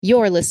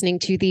You're listening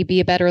to the Be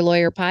a Better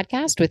Lawyer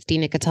podcast with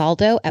Dina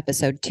Cataldo,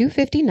 episode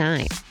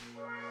 259.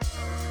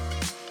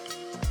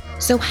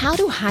 So how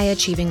do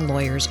high-achieving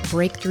lawyers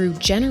break through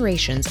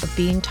generations of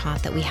being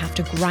taught that we have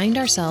to grind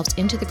ourselves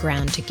into the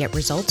ground to get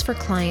results for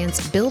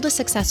clients, build a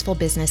successful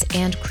business,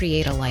 and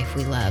create a life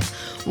we love?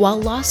 While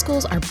law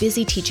schools are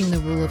busy teaching the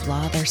rule of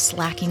law, they're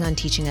slacking on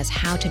teaching us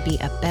how to be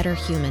a better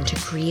human to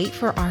create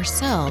for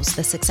ourselves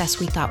the success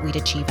we thought we'd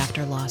achieve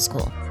after law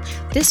school.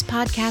 This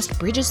podcast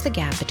bridges the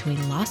gap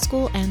between law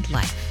school and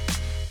life.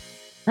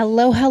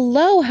 Hello.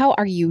 How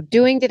are you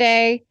doing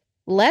today?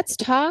 Let's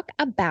talk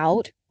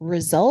about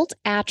result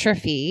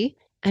atrophy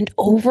and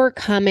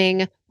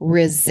overcoming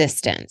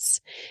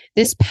resistance.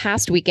 This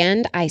past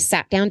weekend, I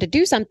sat down to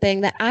do something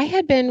that I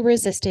had been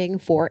resisting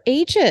for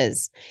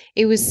ages.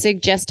 It was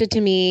suggested to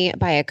me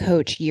by a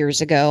coach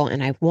years ago,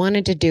 and I've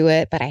wanted to do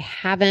it, but I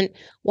haven't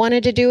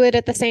wanted to do it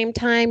at the same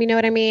time. You know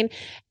what I mean?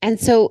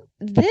 And so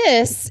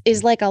this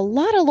is like a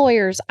lot of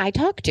lawyers I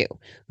talk to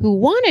who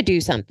want to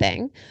do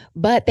something,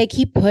 but they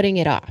keep putting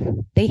it off.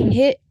 They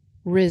hit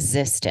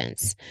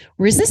resistance.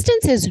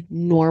 Resistance is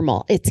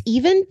normal. It's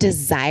even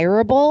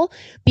desirable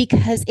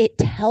because it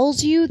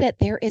tells you that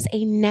there is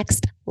a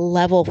next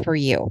level for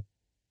you.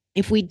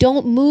 If we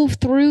don't move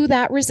through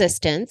that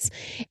resistance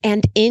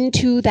and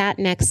into that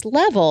next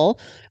level,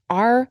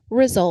 our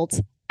results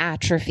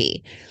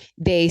atrophy.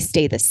 They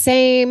stay the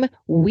same,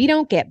 we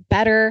don't get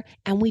better,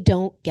 and we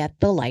don't get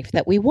the life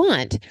that we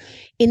want.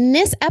 In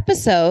this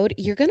episode,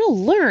 you're going to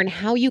learn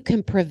how you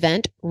can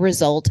prevent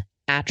result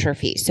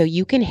atrophy so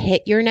you can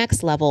hit your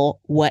next level,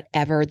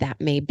 whatever that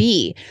may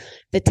be.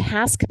 The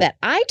task that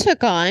I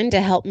took on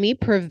to help me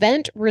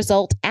prevent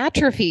result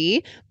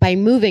atrophy by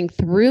moving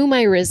through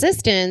my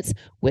resistance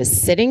was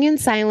sitting in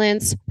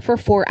silence for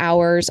 4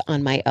 hours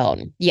on my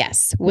own.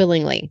 Yes,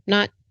 willingly,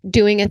 not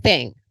doing a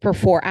thing for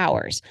 4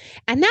 hours.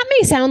 And that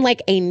may sound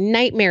like a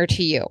nightmare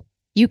to you.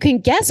 You can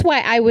guess why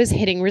I was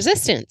hitting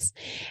resistance.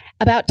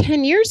 About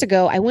 10 years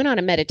ago, I went on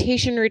a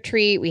meditation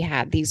retreat. We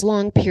had these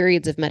long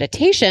periods of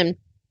meditation,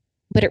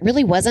 but it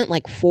really wasn't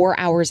like 4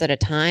 hours at a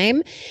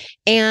time.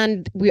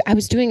 And I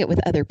was doing it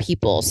with other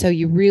people. So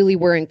you really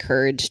were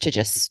encouraged to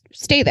just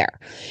stay there.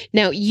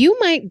 Now, you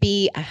might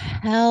be a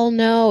hell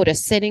no to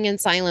sitting in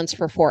silence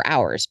for 4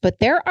 hours, but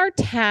there are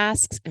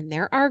tasks and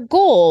there are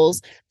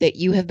goals that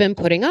you have been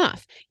putting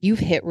off. You've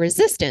hit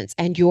resistance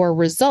and your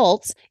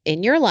results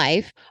in your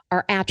life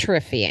are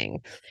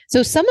atrophying.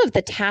 So some of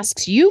the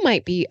tasks you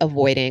might be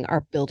avoiding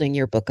are building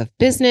your book of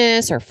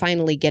business or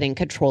finally getting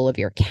control of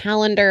your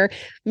calendar.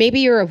 Maybe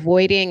you're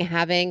avoiding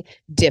having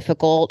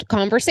difficult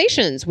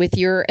conversations with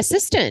your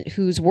assistant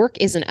whose work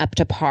isn't up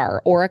to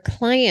par or a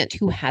client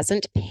who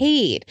hasn't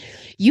paid.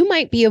 You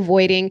might be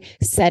avoiding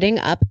setting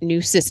up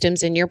new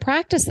systems in your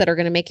practice that are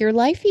going to make your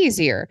life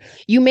easier.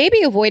 You may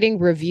be avoiding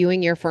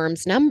reviewing your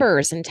firm's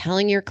numbers and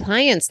telling your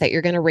clients that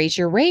you're going to raise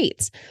your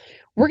rates.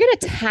 We're going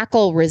to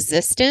tackle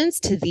resistance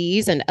to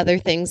these and other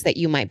things that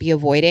you might be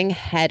avoiding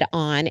head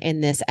on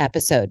in this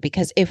episode,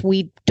 because if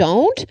we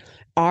don't,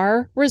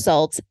 our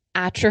results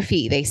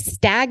atrophy, they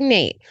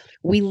stagnate.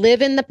 We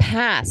live in the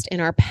past, in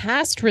our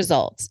past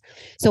results.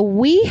 So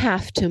we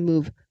have to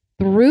move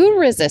through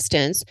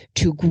resistance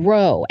to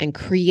grow and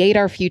create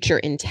our future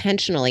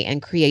intentionally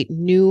and create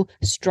new,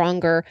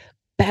 stronger,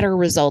 better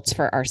results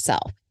for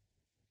ourselves.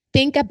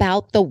 Think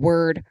about the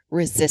word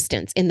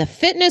resistance. In the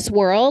fitness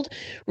world,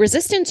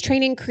 resistance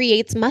training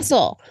creates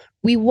muscle.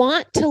 We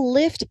want to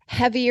lift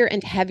heavier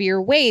and heavier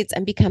weights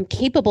and become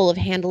capable of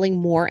handling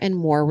more and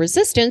more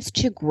resistance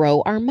to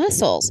grow our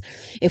muscles.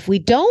 If we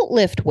don't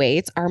lift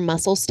weights, our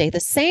muscles stay the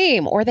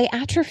same or they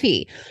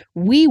atrophy.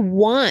 We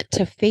want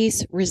to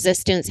face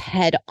resistance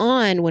head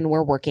on when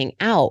we're working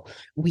out.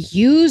 We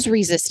use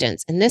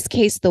resistance, in this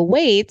case, the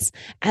weights,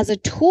 as a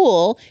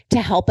tool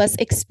to help us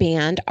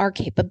expand our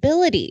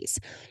capabilities.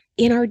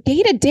 In our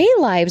day-to-day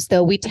lives,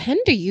 though, we tend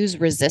to use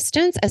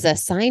resistance as a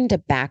sign to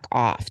back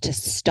off, to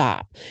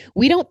stop.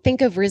 We don't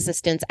think of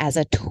resistance as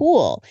a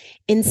tool.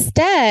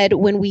 Instead,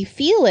 when we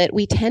feel it,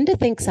 we tend to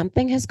think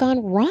something has gone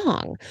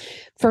wrong.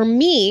 For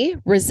me,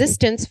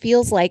 resistance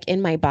feels like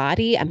in my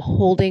body, I'm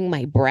holding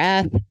my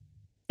breath,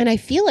 and I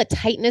feel a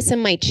tightness in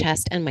my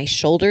chest and my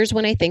shoulders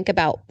when I think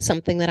about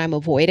something that I'm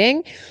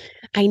avoiding.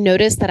 I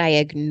notice that I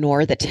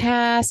ignore the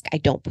task, I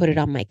don't put it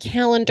on my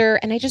calendar,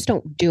 and I just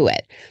don't do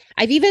it.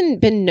 I've even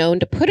been known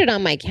to put it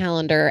on my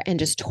calendar and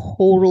just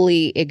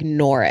totally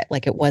ignore it,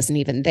 like it wasn't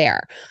even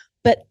there.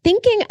 But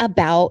thinking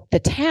about the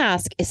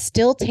task is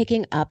still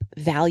taking up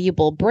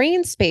valuable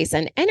brain space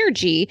and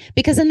energy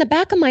because in the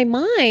back of my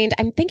mind,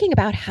 I'm thinking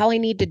about how I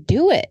need to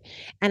do it.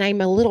 And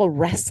I'm a little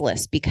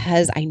restless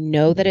because I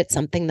know that it's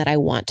something that I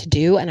want to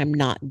do and I'm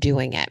not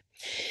doing it.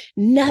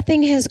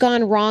 Nothing has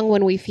gone wrong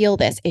when we feel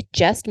this. It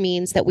just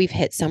means that we've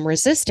hit some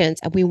resistance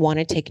and we want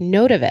to take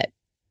note of it.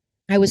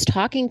 I was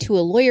talking to a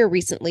lawyer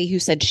recently who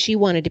said she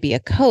wanted to be a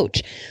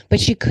coach,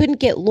 but she couldn't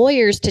get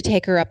lawyers to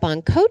take her up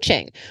on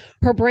coaching.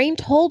 Her brain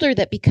told her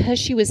that because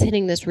she was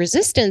hitting this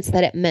resistance,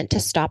 that it meant to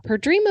stop her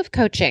dream of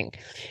coaching.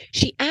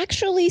 She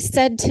actually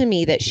said to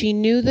me that she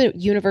knew the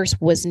universe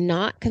was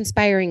not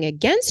conspiring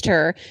against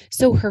her,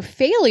 so her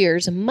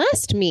failures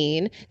must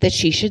mean that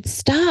she should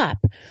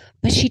stop.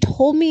 But she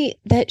told me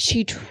that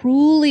she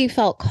truly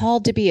felt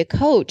called to be a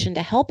coach and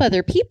to help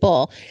other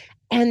people.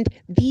 And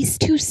these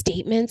two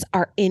statements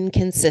are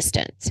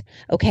inconsistent.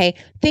 Okay.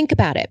 Think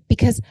about it,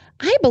 because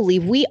I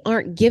believe we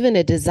aren't given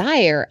a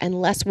desire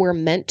unless we're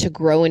meant to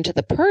grow into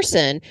the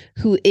person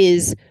who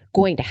is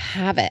going to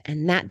have it.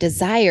 And that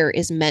desire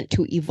is meant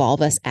to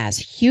evolve us as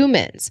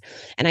humans.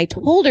 And I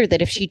told her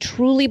that if she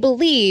truly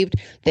believed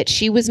that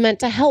she was meant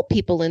to help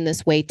people in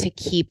this way, to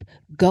keep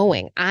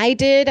going. I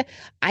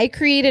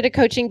created a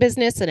coaching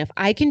business, and if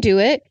I can do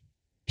it,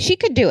 she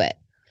could do it.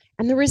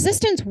 And the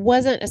resistance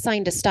wasn't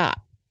assigned to stop.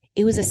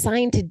 It was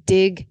assigned to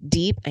dig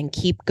deep and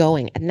keep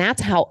going. And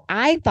that's how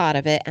I thought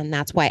of it. And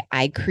that's why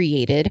I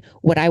created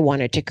what I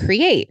wanted to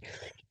create.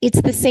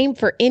 It's the same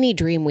for any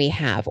dream we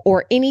have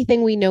or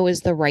anything we know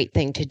is the right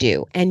thing to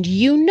do. And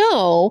you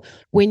know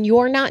when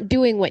you're not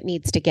doing what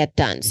needs to get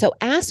done. So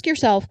ask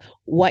yourself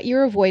what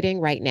you're avoiding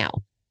right now.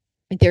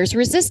 There's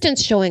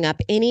resistance showing up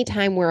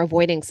anytime we're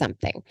avoiding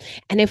something.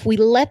 And if we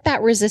let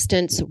that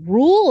resistance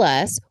rule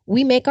us,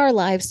 we make our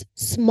lives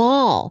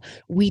small.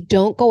 We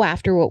don't go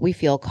after what we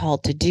feel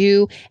called to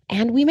do,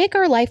 and we make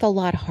our life a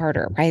lot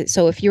harder, right?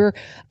 So if you're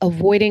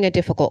avoiding a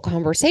difficult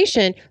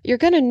conversation, you're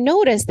going to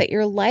notice that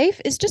your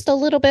life is just a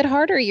little bit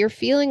harder. You're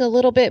feeling a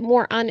little bit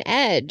more on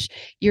edge.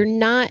 You're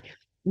not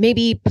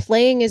maybe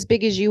playing as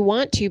big as you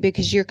want to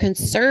because you're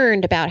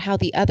concerned about how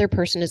the other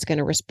person is going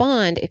to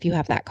respond if you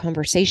have that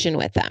conversation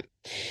with them.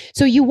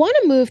 So you want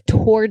to move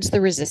towards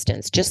the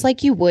resistance, just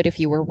like you would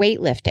if you were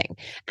weightlifting.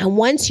 And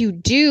once you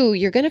do,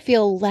 you're going to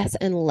feel less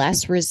and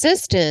less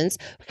resistance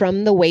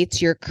from the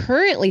weights you're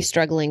currently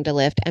struggling to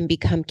lift and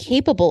become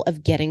capable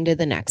of getting to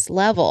the next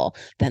level,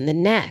 then the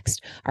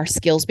next. Our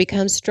skills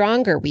become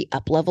stronger. We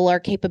up-level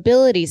our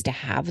capabilities to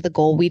have the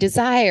goal we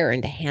desire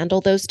and to handle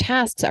those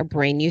tasks our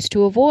brain used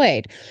to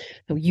avoid.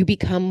 You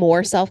become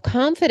more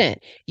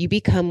self-confident. You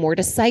become more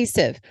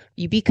decisive.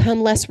 You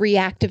become less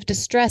reactive to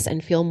stress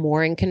and feel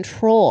more in control.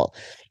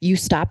 You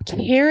stop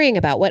caring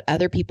about what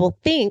other people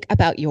think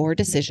about your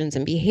decisions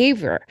and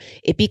behavior.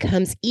 It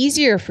becomes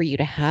easier for you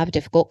to have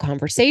difficult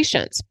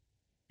conversations.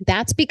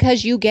 That's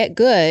because you get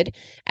good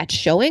at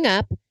showing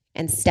up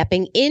and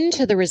stepping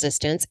into the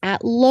resistance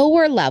at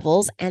lower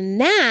levels, and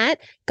that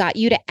got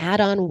you to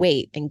add on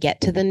weight and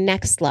get to the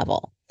next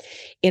level.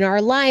 In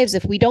our lives,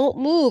 if we don't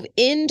move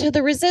into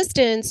the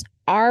resistance,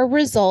 our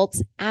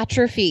results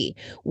atrophy.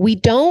 We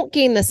don't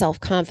gain the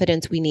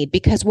self-confidence we need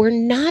because we're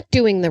not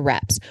doing the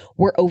reps.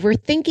 We're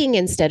overthinking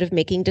instead of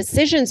making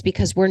decisions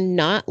because we're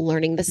not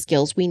learning the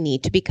skills we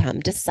need to become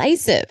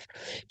decisive.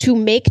 To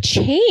make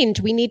change,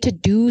 we need to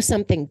do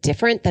something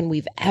different than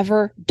we've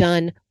ever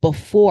done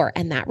before.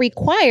 And that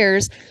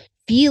requires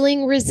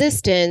feeling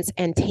resistance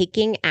and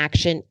taking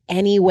action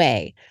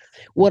anyway.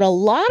 What a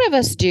lot of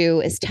us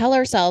do is tell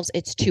ourselves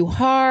it's too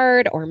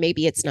hard, or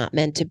maybe it's not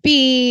meant to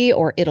be,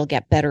 or it'll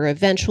get better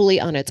eventually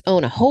on its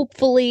own,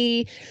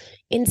 hopefully.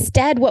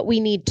 Instead, what we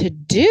need to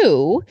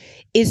do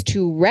is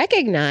to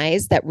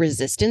recognize that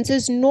resistance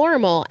is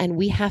normal and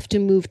we have to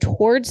move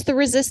towards the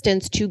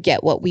resistance to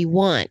get what we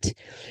want.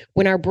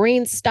 When our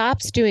brain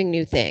stops doing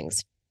new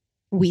things,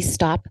 we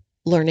stop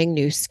learning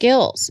new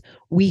skills.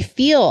 We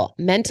feel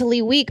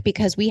mentally weak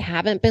because we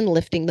haven't been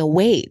lifting the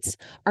weights.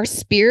 Our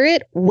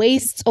spirit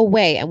wastes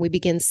away and we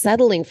begin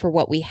settling for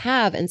what we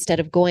have instead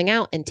of going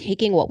out and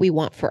taking what we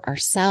want for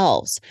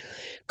ourselves.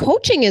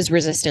 Coaching is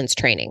resistance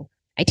training.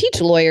 I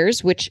teach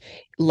lawyers which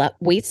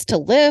weights to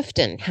lift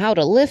and how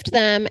to lift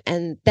them,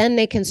 and then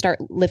they can start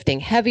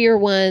lifting heavier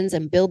ones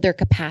and build their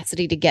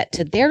capacity to get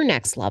to their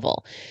next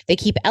level. They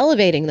keep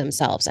elevating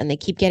themselves and they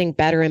keep getting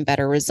better and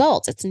better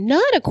results. It's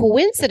not a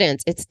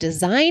coincidence. It's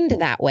designed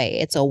that way.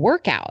 It's a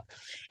workout.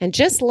 And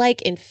just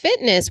like in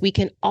fitness, we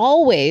can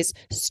always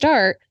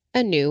start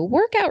a new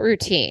workout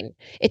routine.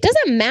 It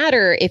doesn't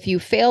matter if you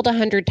failed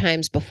 100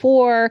 times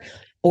before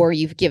or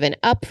you've given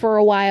up for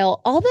a while.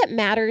 All that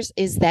matters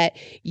is that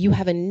you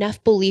have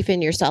enough belief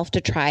in yourself to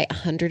try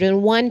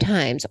 101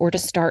 times or to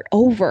start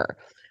over.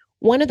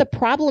 One of the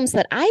problems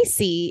that I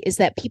see is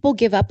that people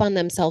give up on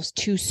themselves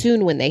too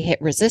soon when they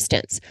hit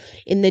resistance.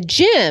 In the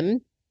gym,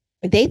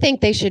 they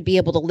think they should be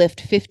able to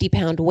lift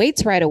 50-pound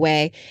weights right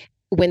away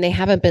when they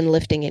haven't been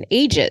lifting in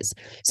ages.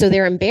 So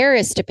they're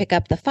embarrassed to pick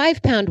up the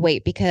 5-pound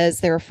weight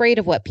because they're afraid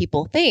of what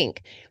people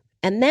think.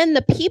 And then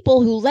the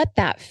people who let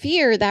that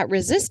fear, that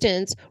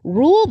resistance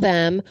rule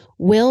them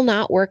will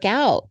not work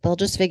out. They'll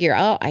just figure,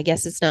 oh, I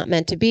guess it's not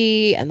meant to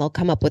be. And they'll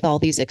come up with all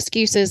these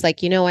excuses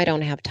like, I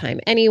don't have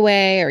time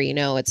anyway, or,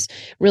 it's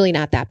really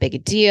not that big a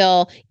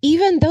deal,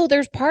 even though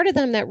there's part of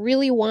them that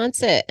really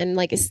wants it and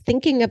is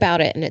thinking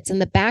about it and it's in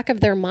the back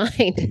of their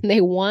mind and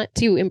they want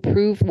to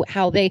improve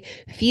how they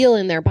feel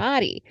in their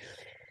body.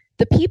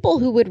 The people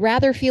who would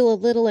rather feel a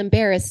little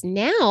embarrassed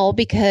now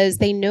because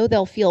they know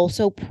they'll feel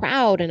so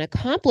proud and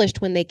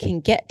accomplished when they can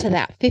get to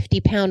that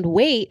 50-pound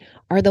weight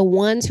are the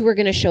ones who are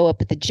going to show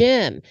up at the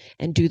gym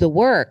and do the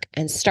work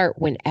and start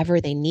whenever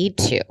they need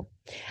to.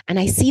 And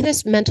I see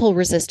this mental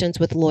resistance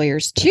with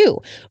lawyers too.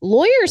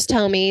 Lawyers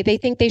tell me they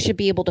think they should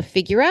be able to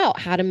figure out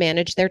how to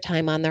manage their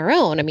time on their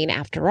own. I mean,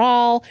 after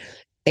all,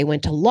 they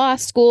went to law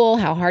school.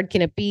 How hard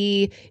can it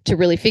be to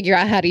really figure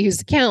out how to use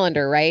the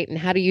calendar, right? And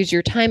how to use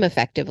your time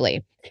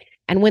effectively.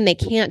 And when they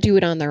can't do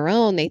it on their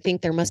own, they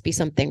think there must be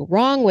something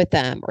wrong with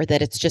them, or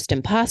that it's just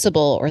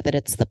impossible, or that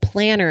it's the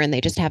planner and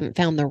they just haven't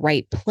found the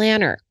right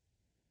planner.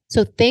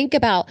 So think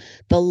about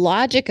the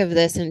logic of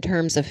this in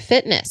terms of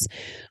fitness.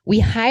 We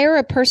hire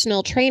a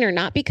personal trainer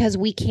not because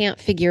we can't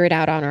figure it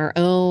out on our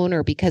own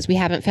or because we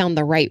haven't found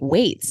the right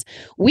weights.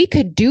 We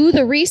could do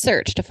the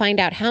research to find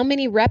out how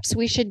many reps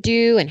we should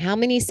do and how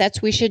many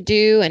sets we should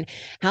do and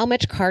how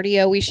much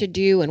cardio we should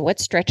do and what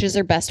stretches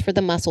are best for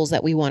the muscles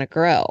that we want to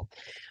grow.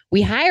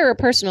 We hire a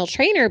personal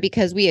trainer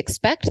because we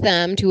expect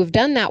them to have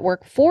done that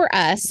work for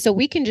us so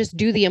we can just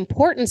do the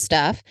important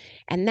stuff,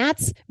 and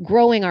that's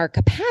growing our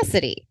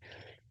capacity.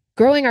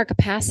 Growing our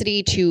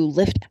capacity to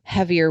lift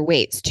heavier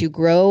weights, to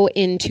grow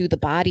into the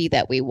body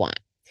that we want.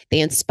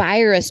 They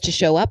inspire us to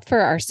show up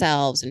for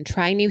ourselves and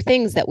try new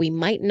things that we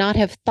might not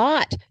have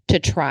thought to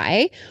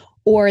try,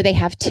 or they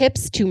have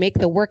tips to make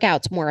the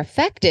workouts more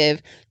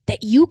effective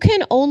that you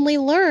can only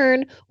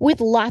learn with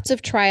lots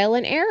of trial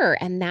and error,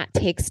 and that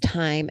takes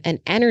time and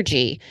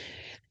energy.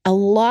 A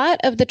lot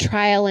of the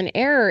trial and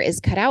error is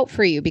cut out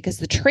for you because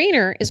the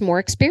trainer is more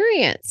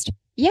experienced.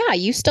 Yeah,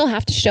 you still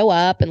have to show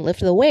up and lift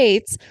the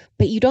weights,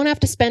 but you don't have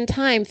to spend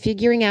time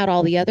figuring out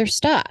all the other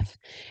stuff.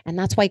 And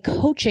that's why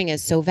coaching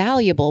is so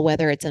valuable,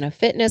 whether it's in a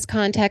fitness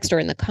context or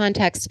in the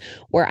context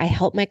where I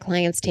help my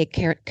clients take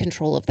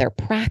control of their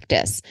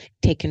practice,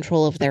 take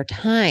control of their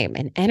time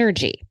and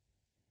energy.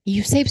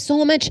 You save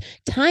so much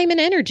time and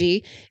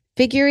energy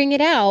figuring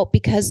it out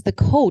because the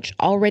coach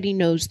already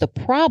knows the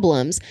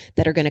problems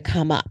that are going to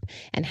come up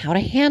and how to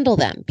handle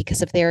them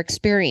because of their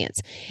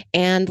experience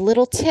and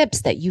little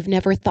tips that you've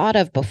never thought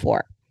of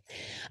before.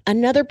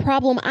 Another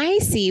problem I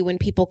see when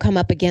people come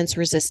up against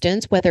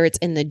resistance, whether it's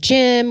in the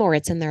gym or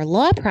it's in their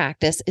law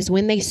practice, is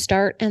when they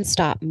start and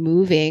stop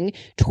moving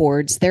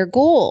towards their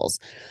goals.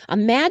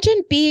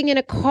 Imagine being in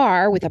a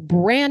car with a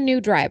brand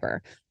new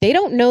driver. They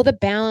don't know the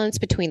balance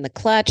between the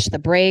clutch, the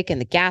brake,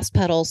 and the gas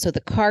pedal, so the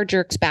car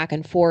jerks back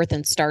and forth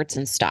and starts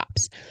and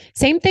stops.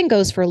 Same thing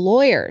goes for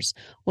lawyers.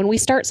 When we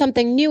start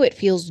something new, it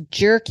feels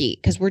jerky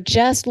because we're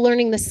just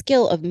learning the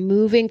skill of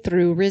moving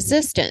through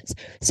resistance.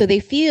 So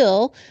they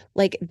feel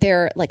like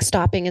they're like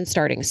stopping and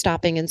starting,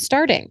 stopping and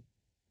starting.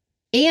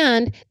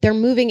 And they're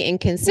moving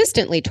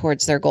inconsistently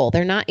towards their goal.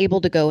 They're not able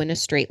to go in a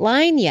straight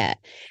line yet.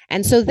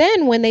 And so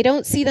then when they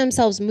don't see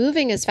themselves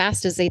moving as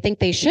fast as they think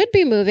they should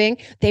be moving,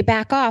 they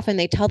back off and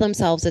they tell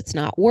themselves it's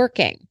not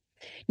working.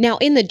 Now,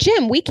 in the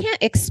gym, we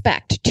can't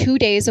expect 2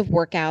 days of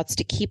workouts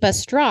to keep us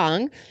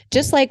strong,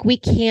 just like we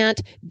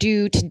can't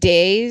do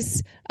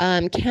today's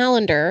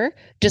calendar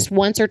just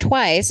once or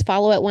twice,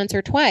 follow it once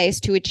or twice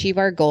to achieve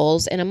our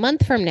goals in a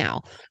month from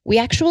now. We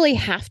actually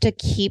have to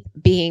keep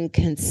being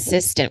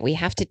consistent. We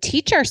have to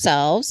teach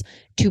ourselves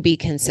to be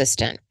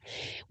consistent.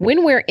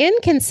 When we're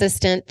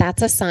inconsistent,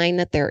 that's a sign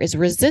that there is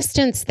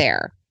resistance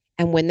there.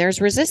 And when there's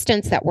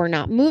resistance that we're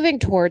not moving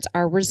towards,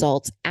 our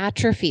results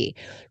atrophy.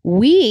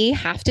 We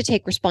have to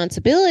take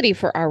responsibility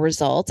for our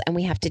results, and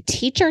we have to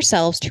teach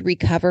ourselves to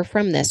recover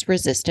from this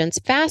resistance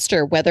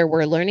faster, whether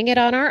we're learning it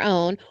on our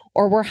own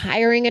or we're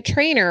hiring a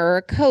trainer or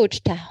a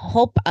coach to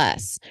help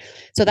us.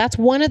 So that's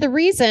one of the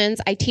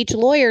reasons I teach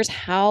lawyers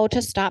how to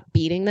stop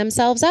beating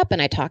themselves up.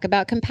 And I talk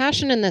about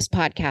compassion in this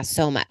podcast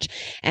so much.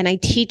 And I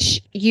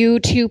teach you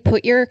to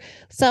put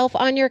yourself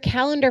on your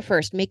calendar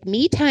first, make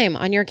me time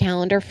on your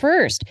calendar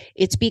first.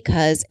 It's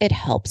because it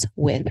helps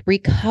with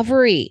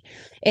recovery.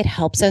 It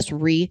helps us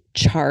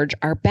recharge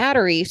our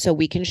battery so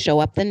we can show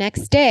up the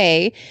next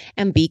day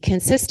and be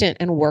consistent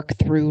and work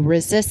through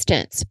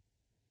resistance.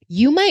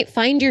 You might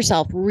find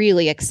yourself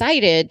really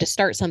excited to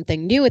start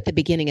something new at the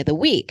beginning of the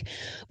week,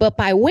 but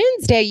by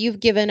Wednesday, you've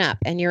given up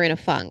and you're in a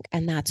funk,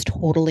 and that's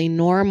totally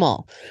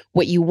normal.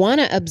 What you want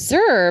to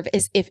observe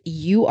is if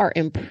you are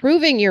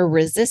improving your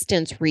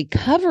resistance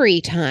recovery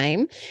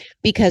time,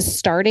 because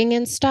starting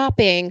and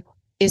stopping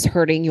is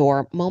hurting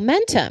your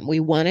momentum. We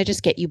want to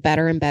just get you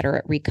better and better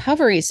at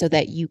recovery so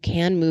that you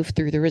can move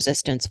through the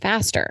resistance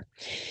faster.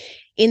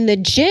 In the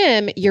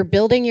gym, you're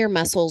building your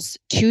muscles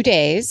 2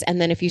 days. And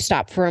then if you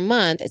stop for a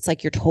month, it's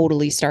like you're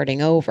totally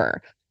starting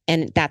over.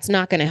 And that's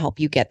not going to help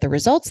you get the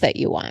results that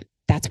you want.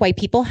 That's why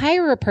people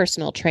hire a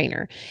personal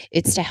trainer.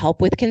 It's to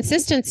help with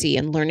consistency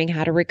and learning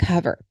how to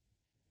recover.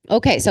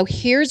 Okay, so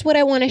here's what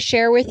I want to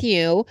share with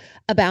you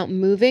about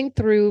moving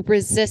through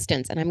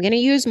resistance. And I'm going to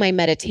use my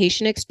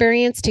meditation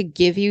experience to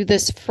give you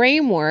this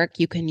framework.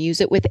 You can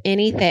use it with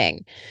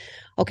anything.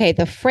 Okay,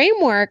 the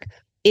framework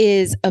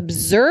is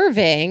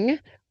observing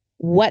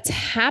what's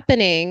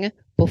happening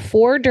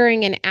before,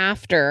 during, and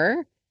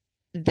after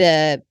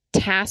the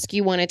task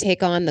you want to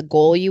take on, the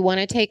goal you want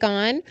to take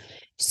on,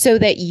 so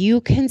that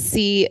you can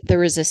see the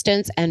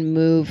resistance and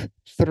move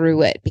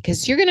through it,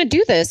 because you're going to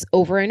do this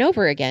over and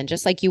over again.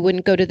 Just like you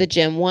wouldn't go to the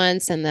gym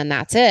once and then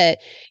that's it.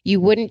 You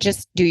wouldn't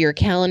just do your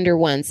calendar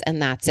once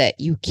and that's it.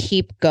 You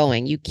keep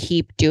going. You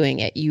keep doing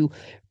it. You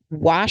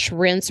wash,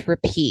 rinse,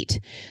 repeat.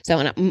 So,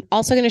 and I'm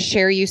also going to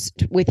share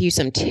with you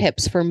some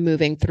tips for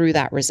moving through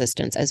that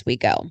resistance as we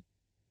go.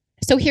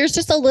 So here's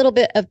just a little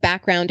bit of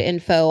background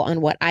info on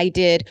what I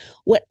did.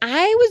 What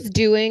I was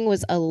doing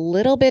was a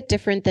little bit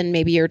different than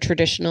maybe your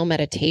traditional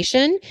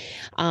meditation.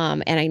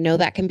 And I know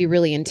that can be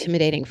really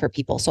intimidating for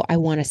people. So I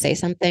want to say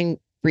something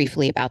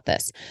briefly about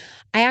this.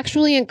 I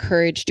actually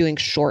encourage doing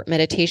short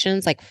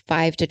meditations, like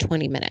 5 to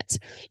 20 minutes.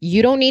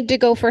 You don't need to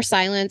go for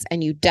silence,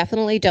 and you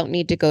definitely don't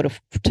need to go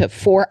to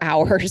 4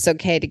 hours,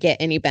 okay, to get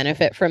any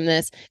benefit from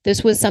this.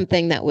 This was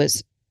something that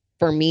was,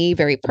 for me,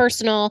 very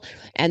personal.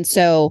 And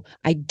so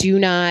I do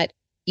not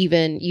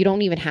even, you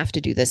don't even have to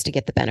do this to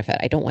get the benefit.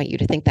 I don't want you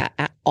to think that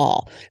at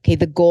all. Okay.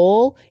 The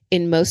goal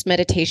in most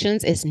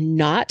meditations is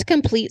not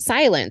complete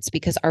silence,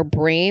 because our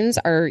brains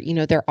are,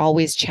 they're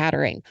always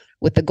chattering.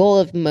 What the goal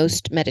of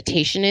most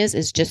meditation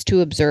is just to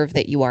observe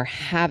that you are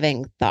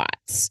having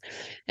thoughts.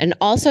 And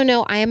also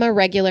know I am a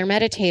regular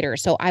meditator.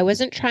 So I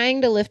wasn't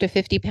trying to lift a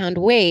 50-pound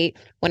weight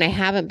when I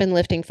haven't been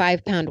lifting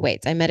 5-pound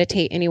weights. I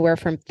meditate anywhere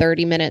from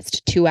 30 minutes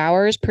to 2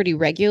 hours pretty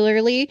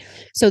regularly.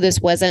 So this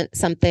wasn't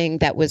something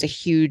that was a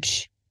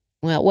huge,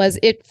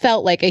 it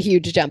felt like a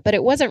huge jump, but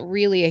it wasn't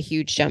really a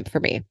huge jump for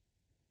me.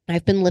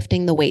 I've been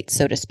lifting the weights,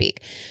 so to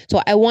speak.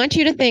 So I want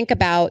you to think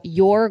about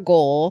your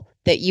goal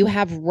that you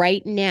have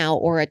right now,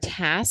 or a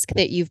task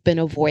that you've been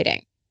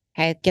avoiding.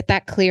 Okay, get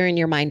that clear in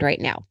your mind right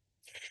now.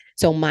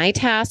 So my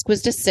task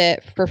was to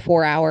sit for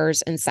 4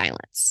 hours in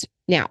silence.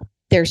 Now,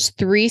 there's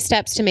 3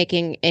 steps to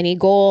making any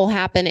goal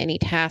happen, any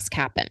task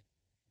happen.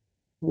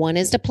 1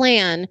 is to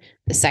plan.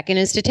 The 2nd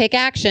is to take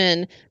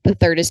action. The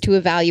 3rd is to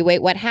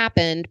evaluate what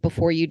happened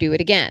before you do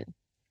it again.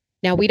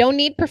 Now, we don't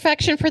need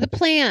perfection for the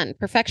plan.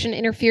 Perfection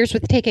interferes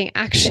with taking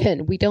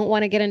action. We don't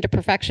want to get into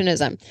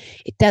perfectionism.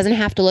 It doesn't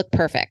have to look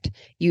perfect.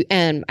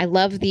 And I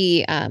love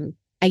the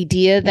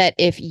idea that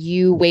if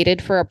you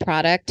waited for a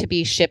product to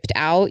be shipped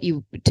out,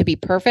 to be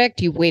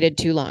perfect, you waited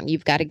too long.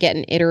 You've got to get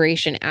an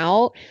iteration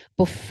out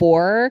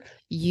before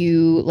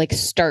you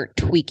start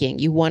tweaking.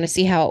 You want to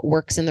see how it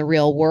works in the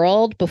real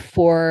world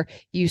before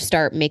you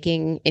start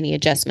making any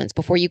adjustments,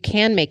 before you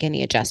can make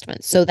any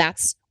adjustments. So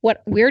that's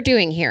what we're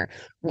doing here.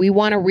 We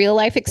want a real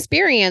life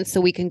experience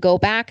so we can go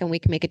back and we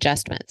can make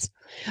adjustments.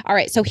 All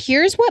right. So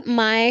here's what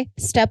my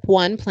step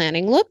 1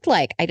 planning looked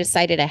like. I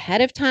decided ahead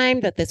of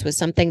time that this was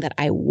something that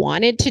I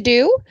wanted to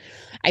do.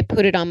 I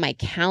put it on my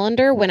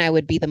calendar when I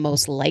would be the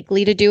most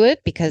likely to do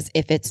it, because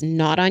if it's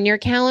not on your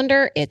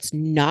calendar, it's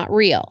not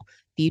real.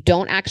 If you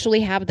don't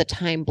actually have the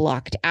time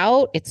blocked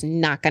out, it's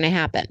not going to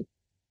happen.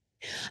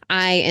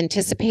 I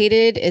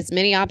anticipated as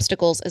many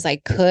obstacles as I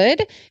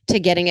could to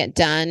getting it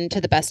done to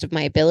the best of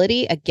my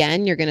ability.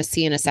 Again, you're going to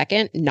see in a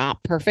second,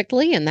 not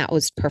perfectly, and that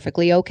was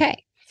perfectly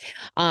okay.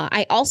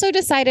 I also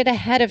decided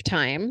ahead of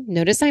time.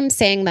 Notice I'm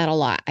saying that a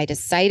lot. I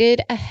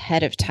decided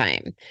ahead of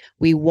time.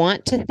 We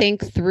want to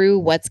think through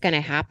what's going to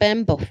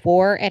happen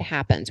before it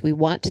happens. We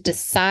want to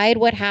decide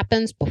what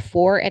happens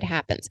before it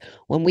happens.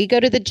 When we go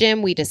to the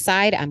gym, we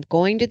decide I'm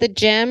going to the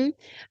gym.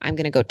 I'm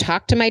going to go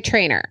talk to my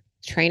trainer.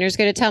 Trainer's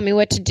going to tell me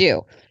what to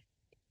do.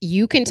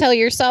 You can tell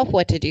yourself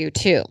what to do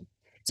too.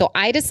 So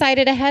I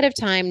decided ahead of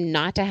time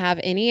not to have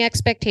any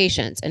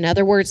expectations. In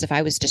other words, if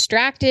I was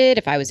distracted,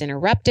 if I was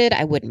interrupted,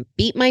 I wouldn't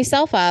beat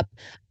myself up.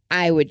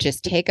 I would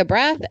just take a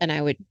breath and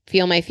I would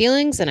feel my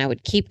feelings and I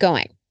would keep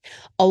going.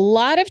 A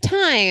lot of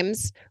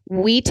times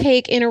we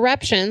take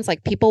interruptions,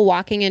 like people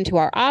walking into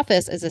our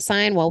office, as a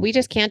sign, well, we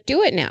just can't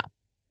do it now.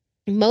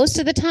 Most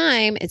of the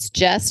time, it's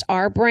just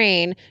our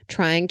brain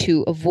trying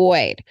to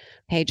avoid.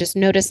 Okay, just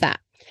notice that.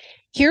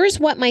 Here's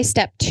what my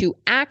step 2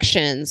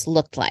 actions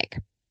looked like.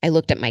 I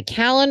looked at my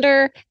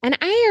calendar and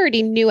I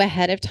already knew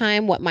ahead of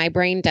time what my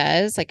brain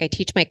does. Like I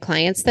teach my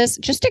clients this,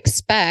 just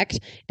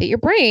expect that your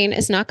brain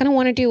is not going to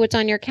want to do what's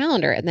on your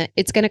calendar, and that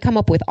it's going to come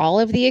up with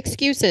all of the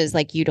excuses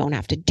like you don't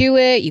have to do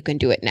it. You can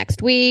do it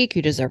next week.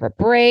 You deserve a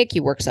break.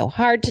 You worked so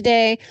hard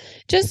today.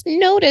 Just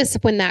notice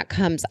when that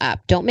comes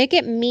up. Don't make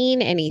it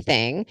mean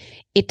anything.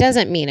 It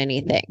doesn't mean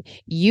anything.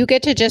 You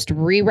get to just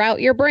reroute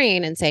your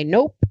brain and say,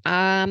 nope,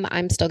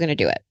 I'm still going to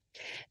do it.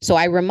 So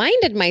I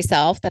reminded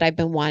myself that I've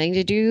been wanting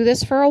to do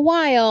this for a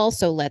while,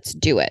 so let's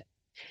do it.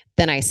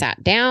 Then I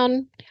sat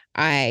down,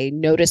 I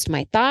noticed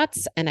my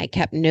thoughts, and I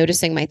kept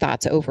noticing my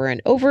thoughts over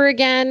and over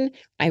again.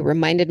 I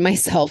reminded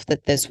myself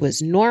that this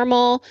was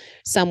normal.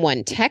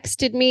 Someone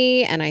texted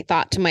me, and I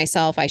thought to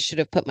myself, I should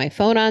have put my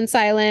phone on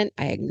silent.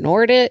 I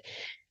ignored it.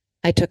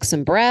 I took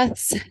some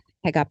breaths.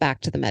 I got back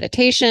to the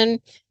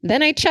meditation.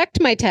 Then I checked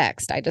my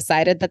text. I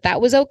decided that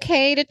that was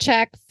okay to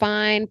check,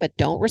 fine, but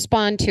don't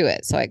respond to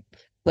it. So I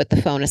put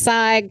the phone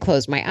aside,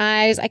 closed my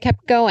eyes. I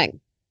kept going.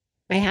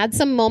 I had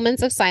some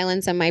moments of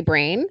silence in my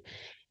brain,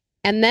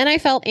 and then I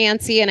felt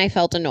antsy and I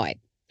felt annoyed.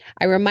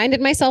 I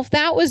reminded myself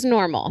that was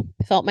normal.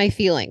 Felt my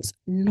feelings.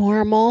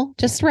 Normal.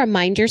 Just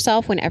remind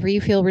yourself whenever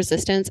you feel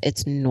resistance,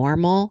 it's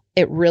normal.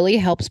 It really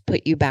helps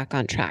put you back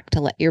on track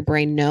to let your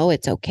brain know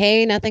it's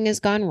okay. Nothing has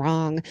gone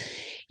wrong.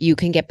 You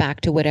can get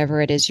back to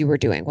whatever it is you were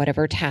doing,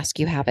 whatever task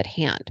you have at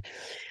hand.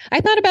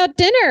 I thought about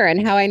dinner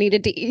and how I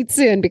needed to eat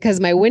soon because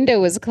my window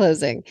was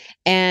closing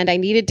and I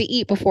needed to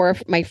eat before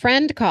my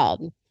friend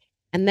called.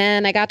 And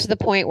then I got to the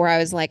point where I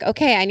was like,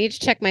 okay, I need to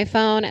check my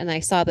phone. And I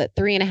saw that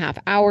 3.5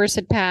 hours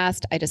had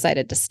passed. I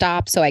decided to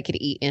stop so I could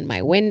eat in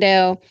my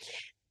window.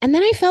 And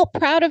then I felt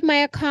proud of my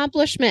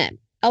accomplishment.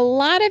 A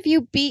lot of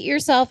you beat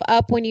yourself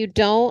up when you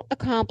don't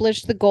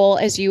accomplish the goal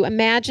as you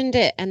imagined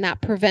it, and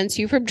that prevents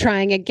you from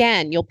trying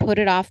again. You'll put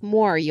it off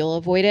more. You'll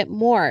avoid it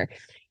more.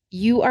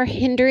 You are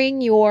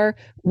hindering your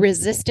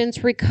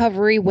resistance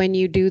recovery when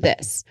you do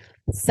this.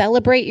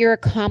 Celebrate your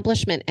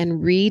accomplishment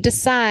and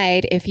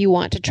redecide if you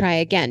want to try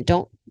again.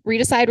 Don't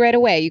redecide right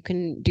away. You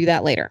can do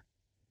that later.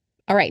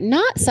 All right,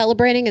 not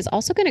celebrating is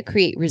also going to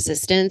create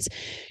resistance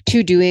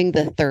to doing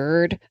the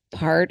third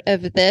part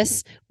of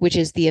this, which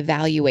is the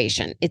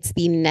evaluation. It's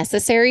the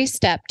necessary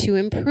step to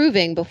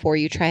improving before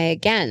you try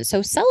again.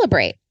 So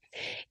celebrate.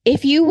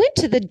 If you went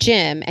to the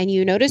gym and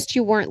you noticed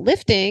you weren't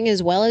lifting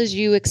as well as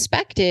you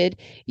expected,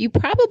 you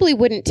probably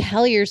wouldn't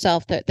tell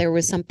yourself that there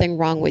was something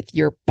wrong with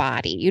your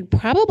body. You'd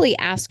probably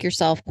ask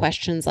yourself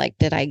questions like,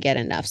 did I get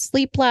enough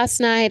sleep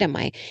last night? Am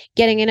I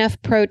getting enough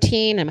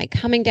protein? Am I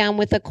coming down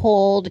with a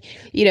cold?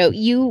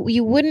 You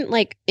wouldn't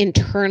like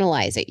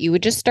internalize it. You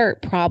would just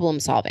start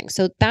problem solving.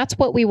 So that's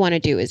what we want to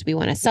do is we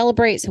want to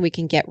celebrate so we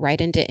can get right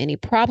into any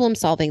problem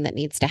solving that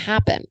needs to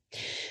happen.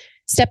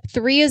 Step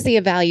 3 is the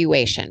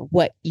evaluation.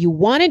 What you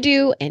want to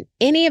do in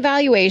any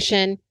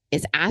evaluation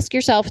is ask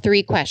yourself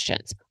 3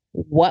 questions.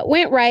 What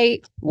went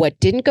right? What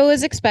didn't go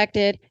as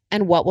expected?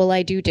 And what will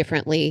I do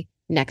differently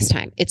next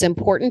time? It's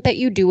important that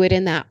you do it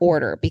in that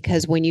order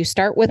because when you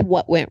start with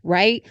what went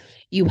right,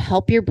 you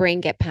help your brain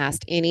get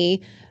past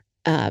any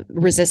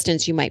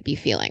resistance you might be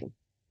feeling.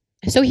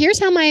 So here's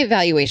how my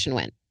evaluation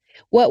went.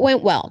 What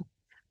went well?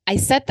 I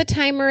set the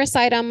timer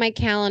aside on my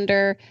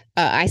calendar.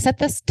 I set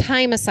this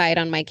time aside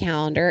on my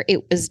calendar.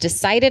 It was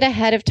decided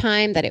ahead of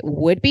time that it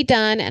would be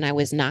done, and I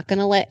was not going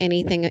to let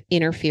anything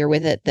interfere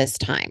with it this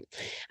time.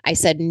 I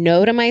said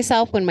no to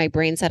myself when my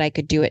brain said I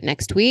could do it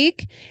next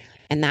week.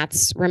 And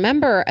that's,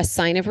 remember, a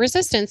sign of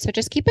resistance. So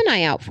just keep an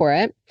eye out for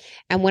it.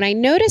 And when I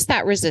notice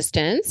that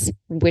resistance,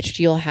 which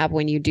you'll have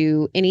when you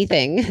do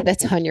anything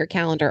that's on your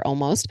calendar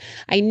almost,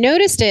 I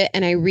noticed it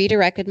and I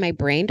redirected my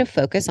brain to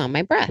focus on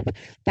my breath.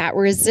 That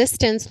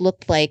resistance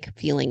looked like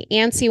feeling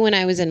antsy when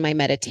I was in my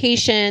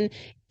meditation,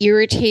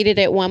 irritated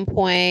at one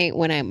point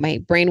when my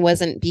brain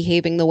wasn't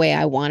behaving the way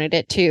I wanted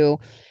it to.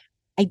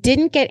 I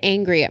didn't get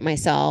angry at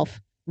myself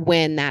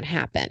when that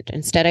happened.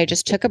 Instead, I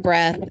just took a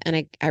breath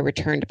and I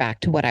returned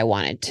back to what I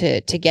wanted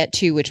to get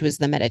to, which was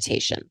the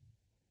meditation.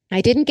 I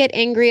didn't get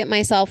angry at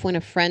myself when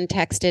a friend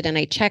texted and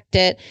I checked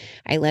it.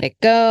 I let it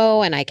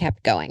go and I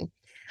kept going.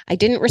 I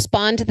didn't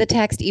respond to the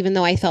text even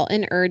though I felt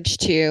an urge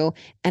to,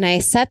 and I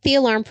set the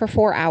alarm for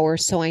 4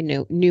 hours so I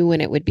knew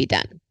when it would be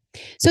done.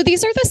 So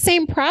these are the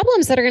same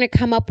problems that are going to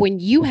come up when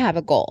you have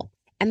a goal.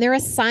 And they're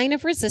a sign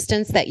of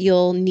resistance that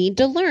you'll need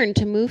to learn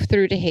to move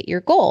through to hit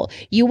your goal.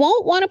 You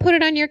won't want to put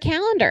it on your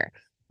calendar.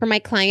 For my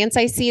clients,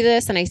 I see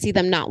this and I see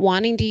them not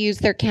wanting to use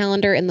their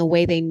calendar in the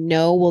way they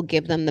know will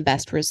give them the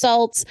best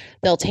results.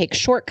 They'll take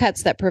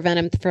shortcuts that prevent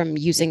them from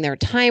using their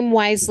time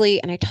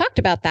wisely. And I talked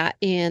about that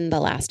in the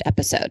last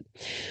episode.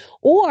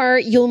 Or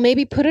you'll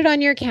maybe put it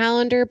on your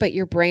calendar, but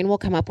your brain will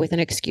come up with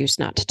an excuse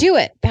not to do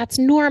it. That's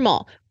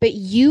normal, but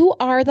you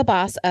are the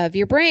boss of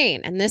your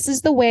brain. And this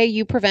is the way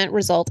you prevent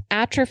result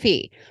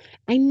atrophy.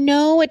 I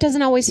know it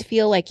doesn't always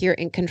feel like you're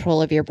in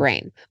control of your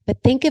brain,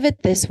 but think of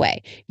it this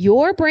way.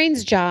 Your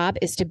brain's job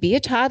is to be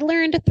a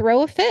toddler and to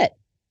throw a fit.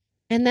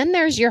 And then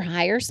there's your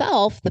higher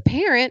self, the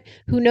parent,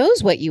 who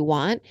knows what you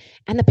want.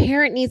 And the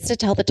parent needs to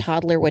tell the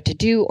toddler what to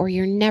do, or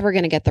you're never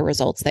going to get the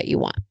results that you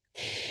want.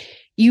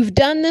 You've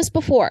done this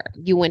before.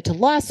 You went to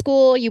law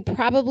school. You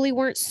probably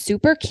weren't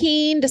super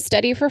keen to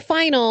study for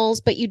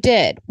finals, but you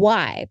did.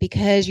 Why?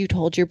 Because you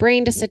told your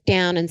brain to sit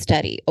down and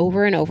study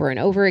over and over and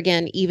over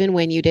again, even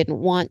when you didn't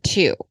want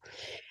to.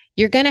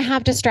 You're going to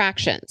have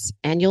distractions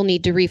and you'll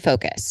need to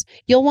refocus.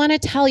 You'll want to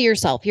tell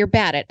yourself you're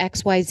bad at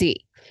XYZ.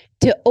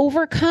 To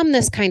overcome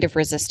this kind of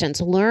resistance,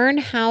 learn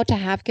how to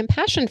have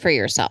compassion for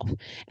yourself.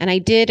 And I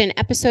did an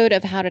episode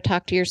of How to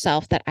Talk to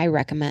Yourself that I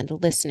recommend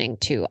listening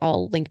to.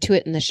 I'll link to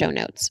it in the show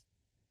notes.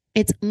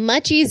 It's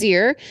much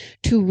easier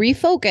to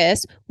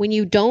refocus when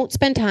you don't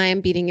spend time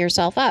beating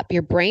yourself up.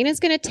 Your brain is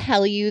going to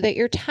tell you that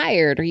you're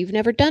tired or you've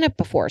never done it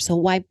before, so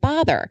why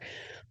bother?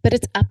 But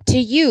it's up to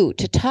you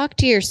to talk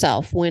to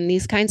yourself when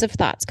these kinds of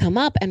thoughts come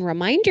up and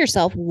remind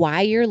yourself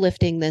why you're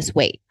lifting this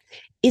weight.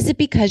 Is it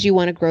because you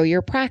want to grow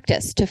your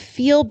practice, to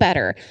feel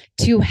better,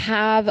 to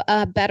have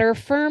a better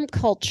firm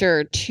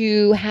culture,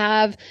 to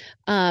have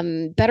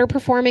better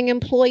performing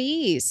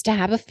employees, to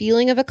have a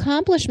feeling of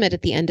accomplishment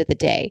at the end of the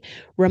day?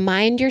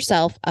 Remind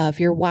yourself of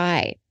your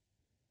why.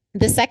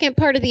 The second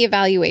part of the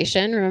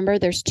evaluation, remember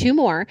there's two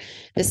more.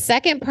 The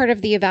second part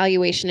of the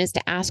evaluation is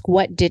to ask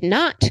what did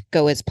not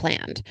go as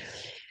planned.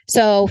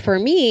 So for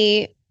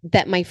me,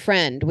 that my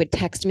friend would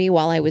text me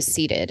while I was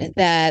seated,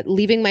 that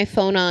leaving my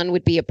phone on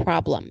would be a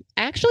problem.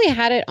 I actually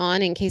had it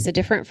on in case a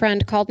different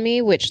friend called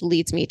me, which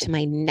leads me to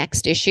my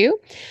next issue.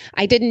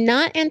 I did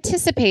not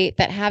anticipate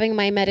that having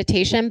my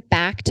meditation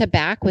back to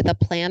back with a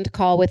planned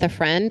call with a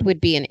friend would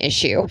be an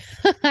issue.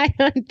 I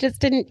just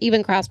didn't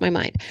even cross my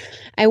mind.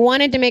 I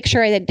wanted to make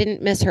sure I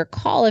didn't miss her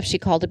call if she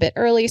called a bit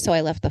early, so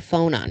I left the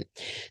phone on.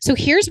 So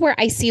here's where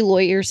I see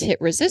lawyers hit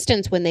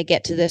resistance when they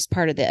get to this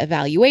part of the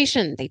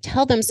evaluation. They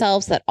tell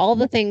themselves that all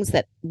the things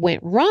that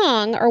went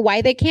wrong are why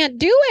they can't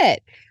do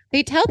it.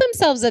 They tell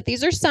themselves that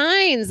these are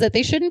signs that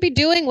they shouldn't be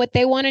doing what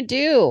they want to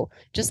do,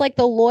 just like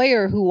the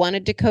lawyer who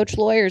wanted to coach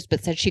lawyers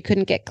but said she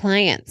couldn't get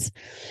clients.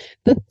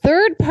 The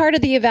third part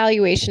of the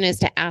evaluation is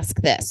to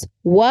ask this: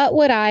 what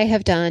would I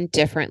have done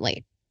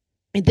differently?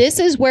 This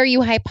is where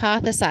you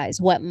hypothesize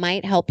what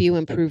might help you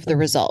improve the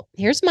result.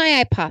 Here's my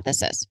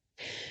hypothesis.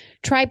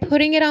 Try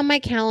putting it on my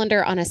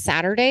calendar on a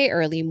Saturday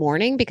early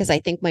morning because I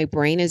think my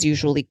brain is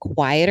usually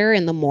quieter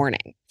in the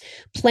morning.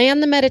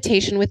 Plan the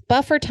meditation with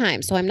buffer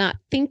time so I'm not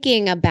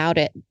thinking about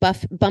it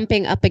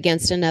bumping up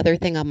against another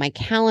thing on my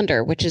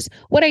calendar, which is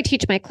what I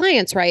teach my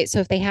clients, right?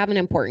 So if they have an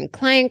important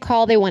client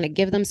call, they want to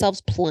give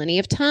themselves plenty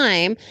of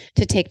time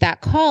to take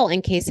that call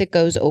in case it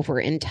goes over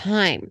in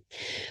time.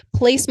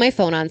 Place my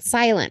phone on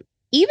silent.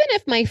 Even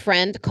if my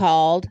friend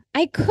called,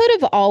 I could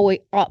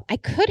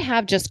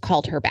have just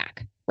called her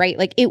back. Right?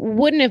 Like it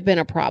wouldn't have been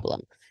a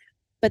problem.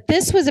 But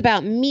this was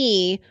about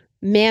me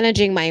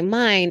managing my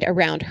mind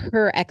around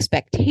her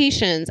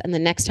expectations. And the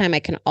next time I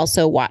can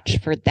also watch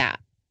for that.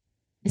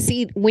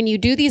 See, when you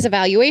do these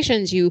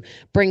evaluations, you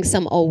bring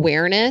some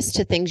awareness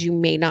to things you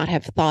may not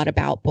have thought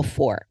about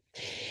before.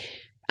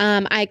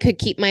 I could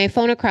keep my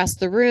phone across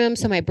the room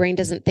so my brain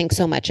doesn't think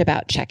so much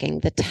about checking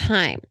the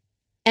time.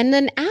 And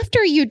then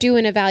after you do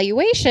an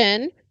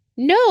evaluation,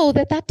 know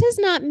that that does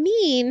not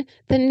mean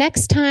the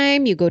next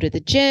time you go to the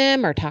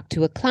gym or talk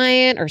to a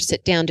client or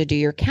sit down to do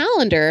your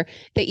calendar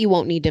that you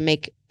won't need to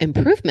make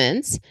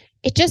improvements.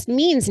 It just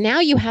means now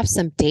you have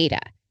some data.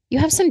 You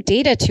have some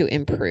data to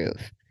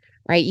improve,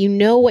 right? You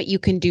know what you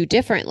can do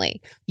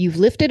differently. You've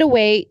lifted a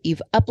weight,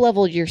 you've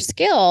up-leveled your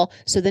skill.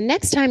 So the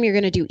next time you're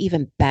going to do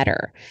even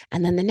better.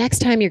 And then the next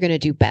time you're going to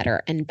do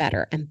better and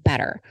better and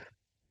better.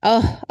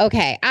 Oh,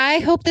 okay. I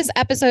hope this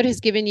episode has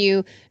given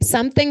you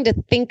something to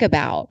think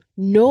about.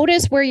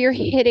 Notice where you're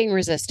hitting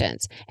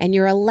resistance and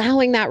you're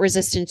allowing that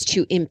resistance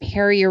to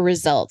impair your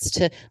results,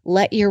 to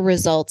let your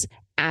results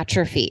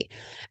atrophy.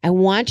 I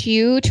want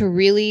you to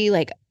really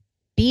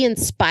be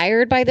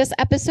inspired by this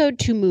episode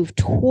to move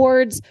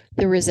towards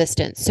the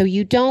resistance. So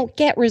you don't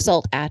get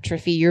result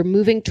atrophy. You're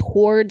moving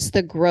towards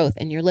the growth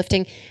and you're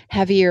lifting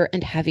heavier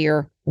and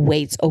heavier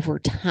weights over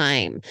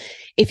time.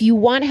 If you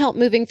want help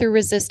moving through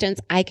resistance,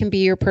 I can be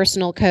your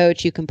personal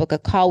coach. You can book a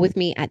call with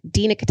me at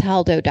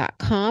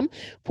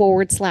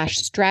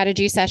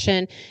dinacataldo.com/strategy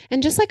session.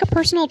 And just like a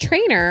personal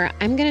trainer,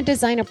 I'm going to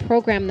design a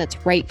program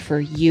that's right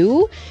for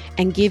you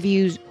and give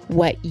you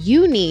what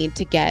you need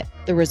to get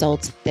the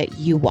results that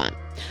you want.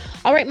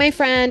 All right, my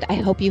friend, I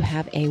hope you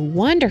have a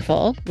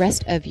wonderful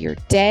rest of your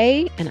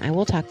day, and I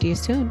will talk to you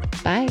soon.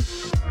 Bye.